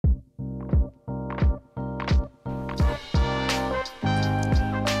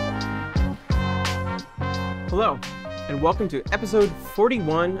Hello, and welcome to episode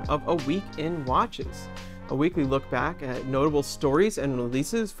 41 of A Week in Watches, a weekly look back at notable stories and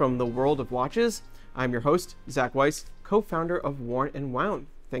releases from the world of watches. I'm your host, Zach Weiss, co-founder of Worn and Wound.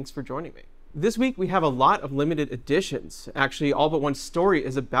 Thanks for joining me. This week we have a lot of limited editions. Actually, all but one story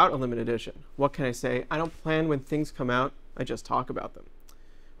is about a limited edition. What can I say? I don't plan when things come out, I just talk about them.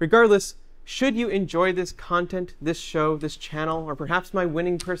 Regardless, should you enjoy this content, this show, this channel, or perhaps my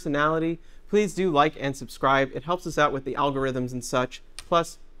winning personality, please do like and subscribe. It helps us out with the algorithms and such.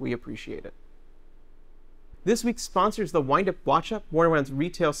 Plus, we appreciate it. This week sponsors the Windup Watch Shop, Worn and Wound's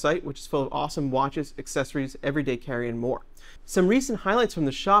retail site, which is full of awesome watches, accessories, everyday carry, and more. Some recent highlights from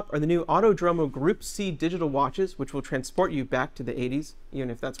the shop are the new Autodromo Group C digital watches, which will transport you back to the 80s, even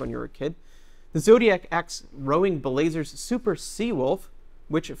if that's when you were a kid. The Zodiac X Rowing Blazers Super Seawolf,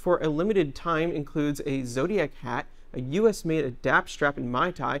 which for a limited time includes a Zodiac hat, a US-made adapt strap and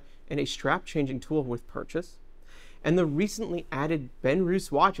Mai Tai, and a strap-changing tool with purchase. And the recently added Ben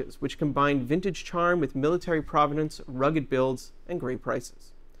Roos watches, which combine vintage charm with military provenance, rugged builds, and great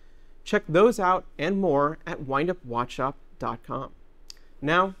prices. Check those out and more at windupwatchshop.com.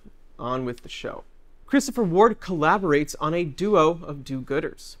 Now, on with the show. Christopher Ward collaborates on a duo of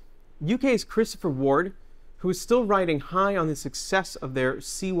do-gooders. UK's Christopher Ward, who is still riding high on the success of their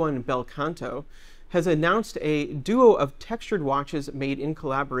C1 Bel Canto, has announced a duo of textured watches made in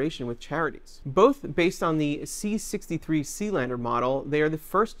collaboration with charities. Both based on the C63 Sealander model, they are the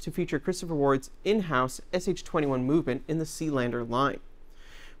first to feature Christopher Ward's in-house SH21 movement in the Sealander line.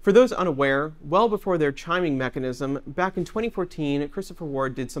 For those unaware, well before their chiming mechanism, back in 2014, Christopher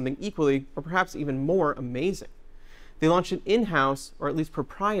Ward did something equally, or perhaps even more amazing. They launched an in-house, or at least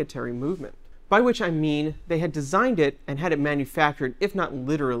proprietary movement. By which I mean they had designed it and had it manufactured, if not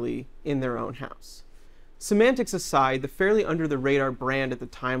literally, in their own house. Semantics aside, the fairly under-the-radar brand at the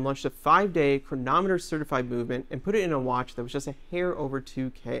time launched a 5-day chronometer-certified movement and put it in a watch that was just a hair over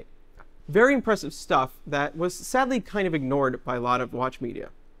 2K. Very impressive stuff that was sadly kind of ignored by a lot of watch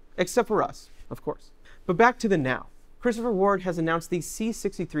media. Except for us, of course. But back to the now. Christopher Ward has announced the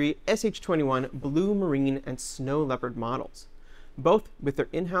C63 SH21 Blue Marine and Snow Leopard models, both with their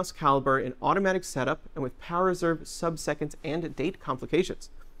in-house caliber and automatic setup and with power reserve, sub-seconds, and date complications.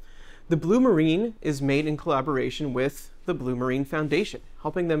 The Blue Marine is made in collaboration with the Blue Marine Foundation,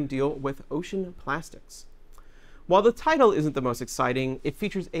 helping them deal with ocean plastics. While the title isn't the most exciting, it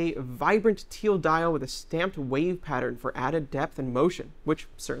features a vibrant teal dial with a stamped wave pattern for added depth and motion, which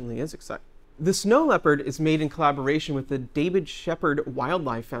certainly is exciting. The Snow Leopard is made in collaboration with the David Shepherd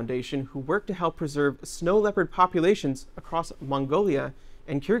Wildlife Foundation, who work to help preserve snow leopard populations across Mongolia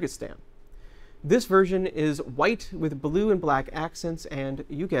and Kyrgyzstan. This version is white with blue and black accents and,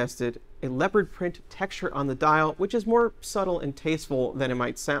 you guessed it, a leopard print texture on the dial, which is more subtle and tasteful than it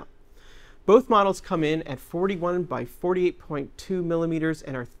might sound. Both models come in at 41 by 48.2 millimeters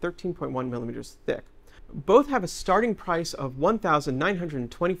and are 13.1 millimeters thick. Both have a starting price of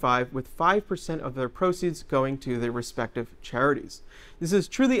 $1,925, with 5% of their proceeds going to their respective charities. This is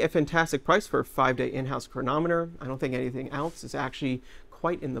truly a fantastic price for a 5-day in-house chronometer. I don't think anything else is actually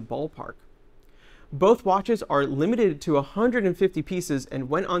quite in the ballpark. Both watches are limited to 150 pieces and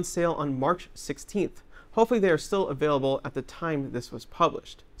went on sale on March 16th. Hopefully they are still available at the time this was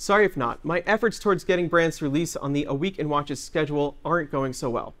published. Sorry if not, my efforts towards getting brands to release on the A Week in Watches schedule aren't going so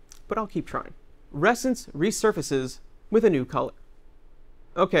well, but I'll keep trying. Ressence resurfaces with a new color.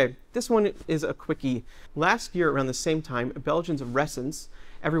 Okay, this one is a quickie. Last year around the same time, Belgian's Ressence,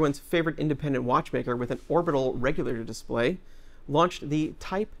 everyone's favorite independent watchmaker with an orbital regulator display, launched the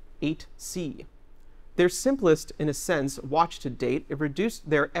Type 8C. Their simplest, in a sense, watch to date, it reduced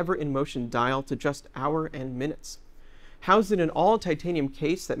their ever-in-motion dial to just hour and minutes. Housed in an all-titanium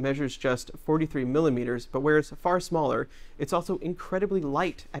case that measures just 43 millimeters, but wears far smaller, it's also incredibly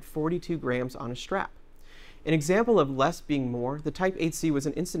light at 42 grams on a strap. An example of less being more, the Type 8C was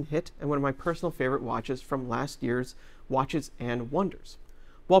an instant hit and one of my personal favorite watches from last year's Watches and Wonders.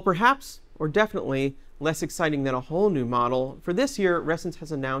 While perhaps, or definitely, less exciting than a whole new model, for this year, Ressence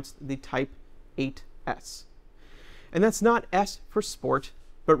has announced the Type 8S. And that's not S for sport,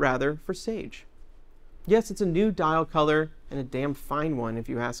 but rather for sage. Yes, it's a new dial color, and a damn fine one if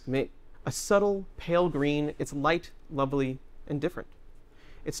you ask me. A subtle, pale green, it's light, lovely, and different.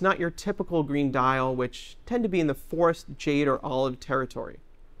 It's not your typical green dial, which tend to be in the forest, jade, or olive territory.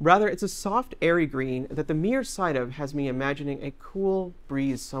 Rather, it's a soft, airy green that the mere sight of has me imagining a cool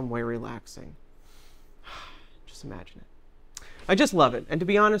breeze somewhere relaxing. Just imagine it. I just love it, and to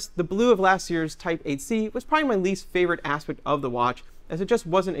be honest, the blue of last year's Type 8C was probably my least favorite aspect of the watch, as it just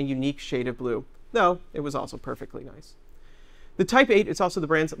wasn't a unique shade of blue, though it was also perfectly nice. The Type 8 is also the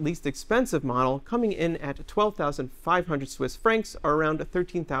brand's least expensive model, coming in at 12,500 Swiss francs, or around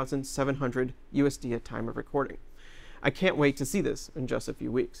 13,700 USD at time of recording. I can't wait to see this in just a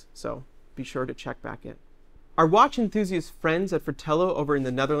few weeks, so be sure to check back in. Our watch enthusiast friends at Fratello over in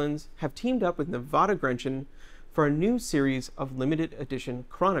the Netherlands have teamed up with Nivada Grenchen for a new series of limited edition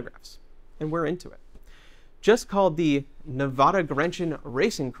chronographs, and we're into it. Just called the Nivada Grenchen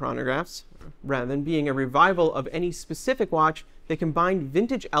Racing Chronographs, rather than being a revival of any specific watch, they combine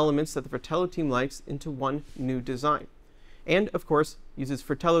vintage elements that the Fratello team likes into one new design. And, of course, uses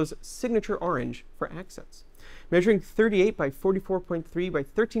Fratello's signature orange for accents. Measuring 38 by 44.3 by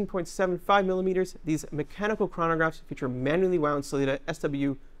 13.75 millimeters, these mechanical chronographs feature manually wound Sellita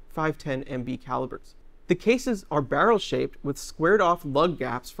SW510MB calibers. The cases are barrel-shaped with squared-off lug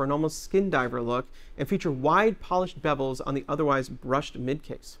gaps for an almost skin diver look and feature wide polished bevels on the otherwise brushed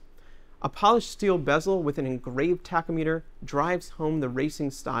mid-case. A polished steel bezel with an engraved tachometer drives home the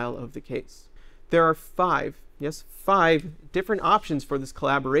racing style of the case. There are five different options for this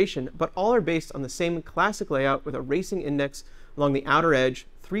collaboration, but all are based on the same classic layout with a racing index along the outer edge,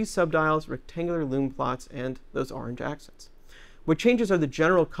 3 subdials, rectangular lume plots, and those orange accents. What changes are the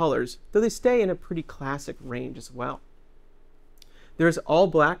general colors, though they stay in a pretty classic range as well. There's all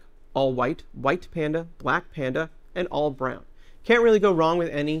black, all white, white panda, black panda, and all brown. Can't really go wrong with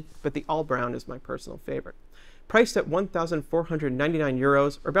any, but the all brown is my personal favorite. Priced at 1,499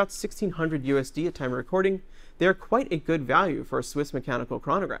 euros, or about 1,600 USD at time of recording, they are quite a good value for a Swiss mechanical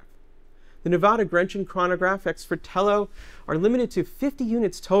chronograph. The Nivada Grenchen Chronographe X Fratello are limited to 50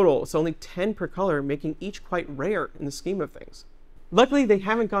 units total, so only 10 per color, making each quite rare in the scheme of things. Luckily, they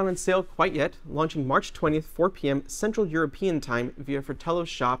haven't gone on sale quite yet, launching March 20th, 4 p.m. Central European Time via Fratello's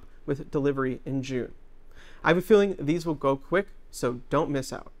shop with delivery in June. I have a feeling these will go quick, so don't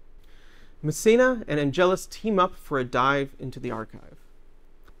miss out. Massina and Angelus team up for a dive into the archive.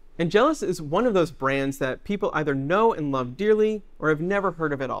 Angelus is one of those brands that people either know and love dearly or have never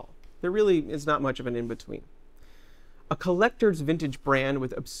heard of at all. There really is not much of an in-between. A collector's vintage brand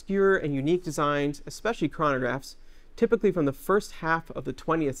with obscure and unique designs, especially chronographs, typically from the first half of the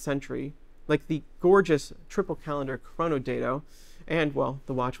 20th century, like the gorgeous triple calendar Chrono Dato, and, well,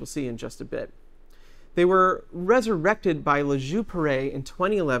 the watch we'll see in just a bit. They were resurrected by Le Jeu Perret in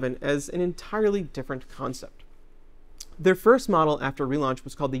 2011 as an entirely different concept. Their first model after relaunch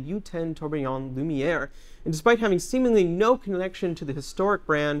was called the U10 Tourbillon Lumière, and despite having seemingly no connection to the historic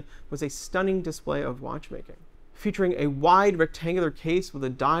brand, was a stunning display of watchmaking. Featuring a wide rectangular case with a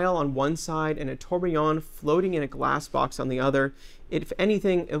dial on one side and a tourbillon floating in a glass box on the other, if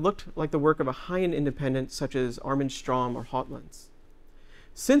anything, it looked like the work of a high-end independent such as Armin Strom or Hotlands.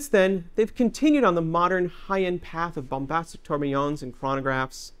 Since then, they've continued on the modern high-end path of bombastic tourbillons and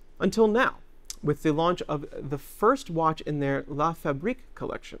chronographs until now, with the launch of the first watch in their La Fabrique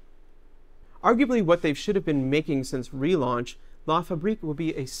collection. Arguably what they should have been making since relaunch, La Fabrique will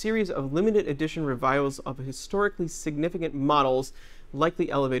be a series of limited edition revivals of historically significant models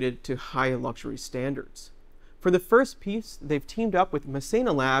likely elevated to high luxury standards. For the first piece, they've teamed up with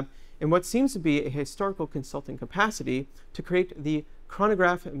Massina Lab in what seems to be a historical consulting capacity to create the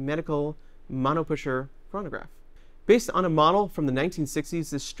Chronographe Médical Monopusher chronograph. Based on a model from the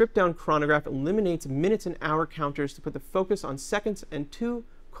 1960s, this stripped-down chronograph eliminates minutes and hour counters to put the focus on seconds and 2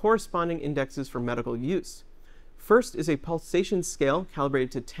 corresponding indexes for medical use. First is a pulsation scale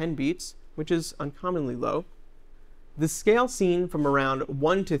calibrated to 10 beats, which is uncommonly low. The scale seen from around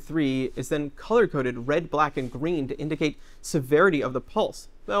 1 to 3 is then color-coded red, black, and green to indicate severity of the pulse,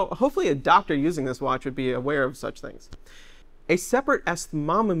 though hopefully a doctor using this watch would be aware of such things. A separate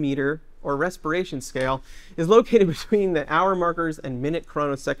asthmometer, or respiration scale, is located between the hour markers and minute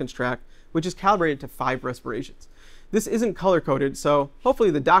chronoseconds track, which is calibrated to 5 respirations. This isn't color-coded, so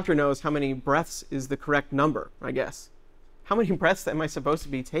hopefully the doctor knows how many breaths is the correct number, I guess. How many breaths am I supposed to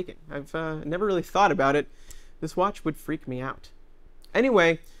be taking? I've never really thought about it. This watch would freak me out.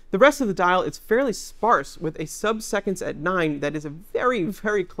 Anyway, the rest of the dial is fairly sparse, with a sub-seconds at 9 that is very,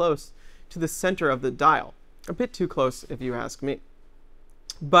 very close to the center of the dial. A bit too close, if you ask me.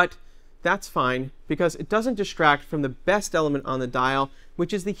 But that's fine, because it doesn't distract from the best element on the dial,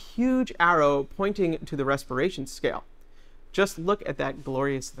 which is the huge arrow pointing to the respiration scale. Just look at that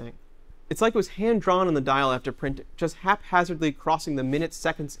glorious thing. It's like it was hand-drawn on the dial after print, just haphazardly crossing the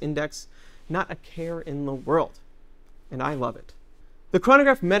minute-seconds index, not a care in the world. And I love it. The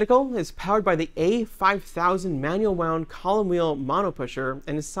Chronographe Médical is powered by the A5000 manual wound column wheel monopusher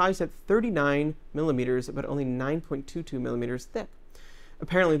and is sized at 39 millimeters, but only 9.22 millimeters thick.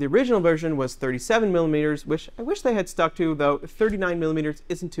 Apparently the original version was 37 millimeters, which I wish they had stuck to, though 39 millimeters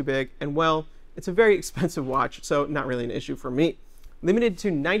isn't too big, and well, It's a very expensive watch, so not really an issue for me. Limited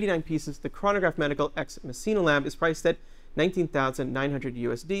to 99 pieces, the Chronographe Medical X Massina Lab is priced at $19,900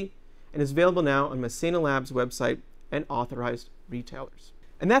 USD and is available now on Massina Lab's website and authorized retailers.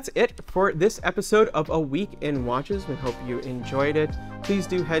 And that's it for this episode of A Week in Watches. We hope you enjoyed it. Please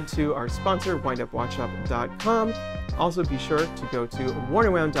do head to our sponsor, windupwatchshop.com. Also be sure to go to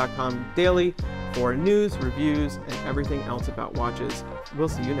warnerwound.com daily for news, reviews, and everything else about watches. We'll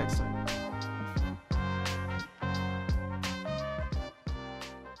see you next time.